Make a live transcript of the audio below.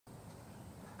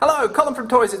Hello, Colin from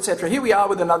Toys Etc. Here we are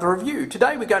with another review.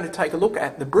 Today we're going to take a look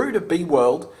at the Bruder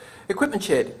bWorld equipment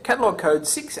shed, catalogue code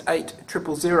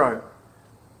 68000.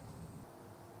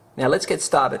 Now let's get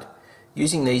started.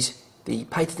 Using the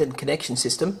patented connection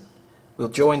system, we'll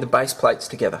join the base plates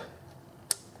together.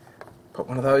 Put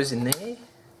one of those in there,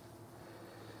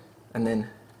 and then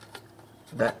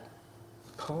that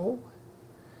pole,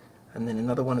 and then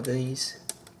another one of these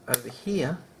over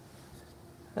here,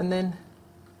 and then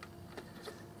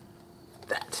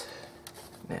that.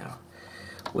 Now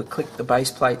we'll click the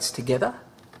base plates together.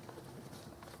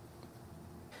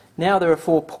 Now there are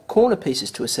 4 corner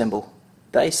pieces to assemble.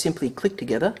 They simply click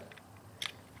together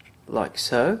like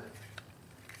so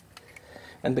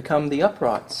and become the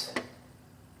uprights.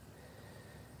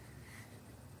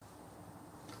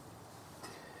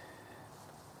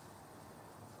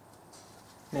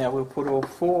 Now we'll put all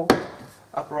 4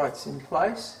 uprights in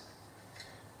place.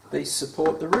 These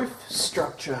support the roof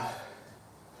structure.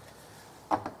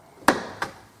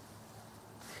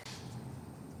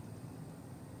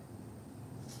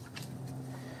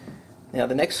 Now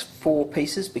the next 4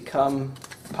 pieces become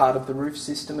part of the roof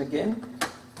system again.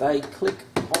 They click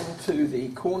onto the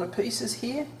corner pieces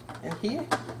here and here.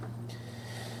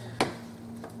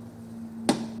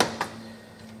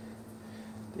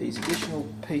 These additional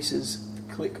pieces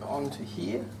click onto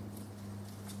here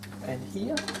and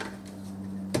here.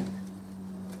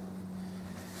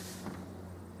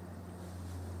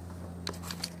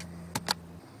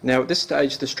 Now at this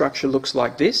stage the structure looks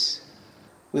like this.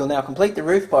 We'll now complete the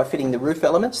roof by fitting the roof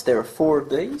elements. There are 4 of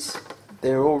these.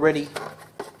 They're already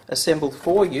assembled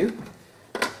for you.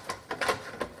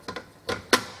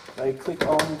 They click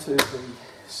onto the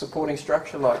supporting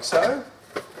structure like so.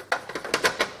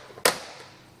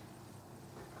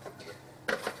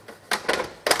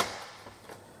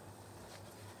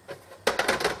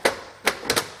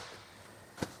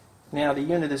 Now the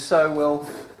unit is so well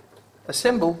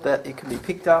assembled that it can be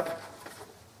picked up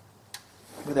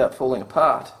without falling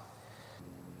apart.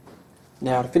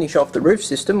 Now to finish off the roof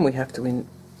system we have to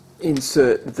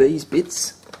insert these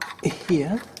bits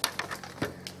here.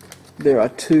 There are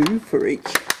 2 for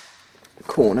each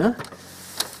corner.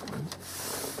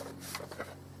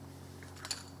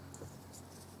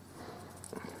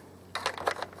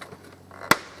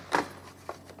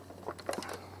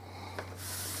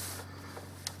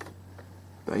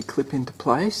 They clip into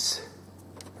place.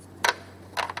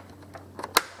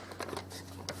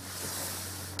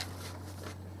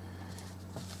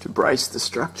 To brace the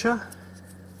structure.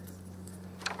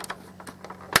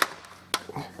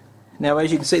 Now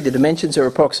as you can see the dimensions are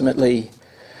approximately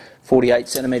 48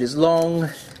 centimeters long,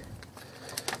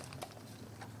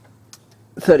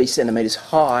 30 centimeters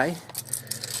high,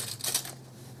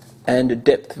 and a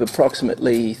depth of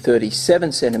approximately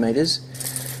 37 centimeters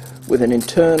with an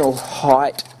internal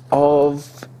height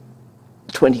of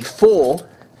 24,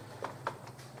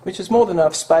 which is more than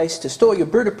enough space to store your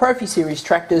Bruder Profi series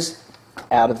tractors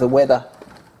out of the weather.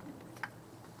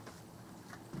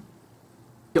 If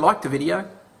you liked the video,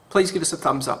 please give us a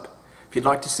thumbs up. If you'd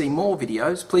like to see more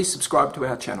videos, please subscribe to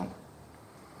our channel. If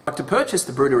you'd like to purchase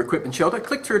the Bruder equipment shelter,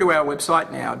 click through to our website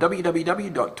now,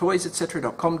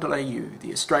 www.toysetc.com.au,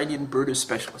 the Australian Bruder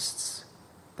specialists.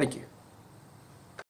 Thank you.